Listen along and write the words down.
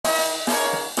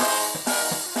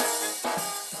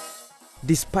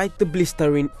Despite the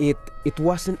blistering heat, it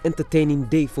was an entertaining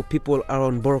day for people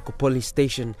around Boroko Police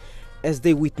Station as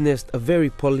they witnessed a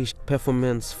very polished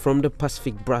performance from the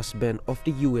Pacific Brass Band of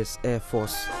the U.S. Air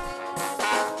Force.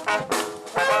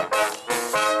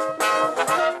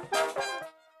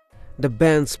 The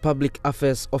band's public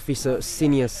affairs officer,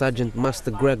 Senior Sergeant Master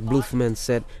Greg Bluthman,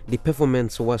 said the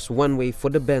performance was one way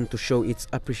for the band to show its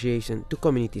appreciation to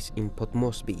communities in Port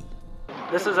Moresby.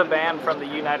 This is a band from the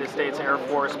United States Air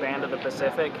Force Band of the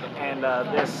Pacific, and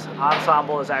this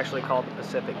ensemble is actually called the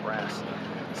Pacific Brass.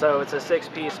 So it's a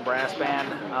 6-piece brass band,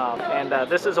 and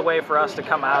this is a way for us to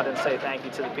come out and say thank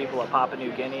you to the people of Papua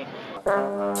New Guinea.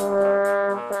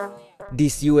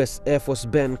 This U.S. Air Force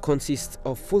Band consists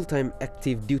of full-time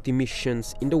active duty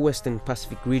missions in the Western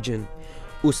Pacific region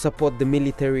who support the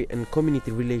military and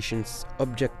community relations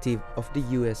objective of the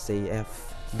USAF.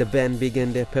 The band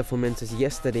began their performances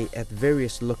yesterday at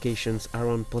various locations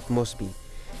around Port Moresby.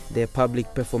 Their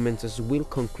public performances will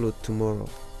conclude tomorrow.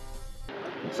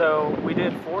 So we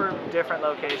did 4 different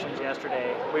locations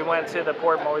yesterday. We went to the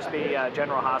Port Moresby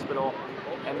General Hospital,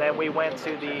 and then we went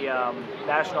to the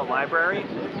National Library.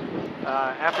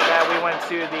 After that, we went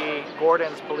to the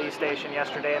Gordon's Police Station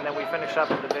yesterday, and then we finished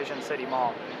up at the Vision City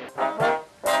Mall.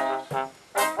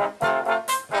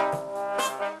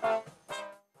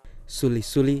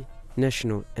 Suli,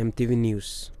 National EMTV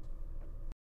News.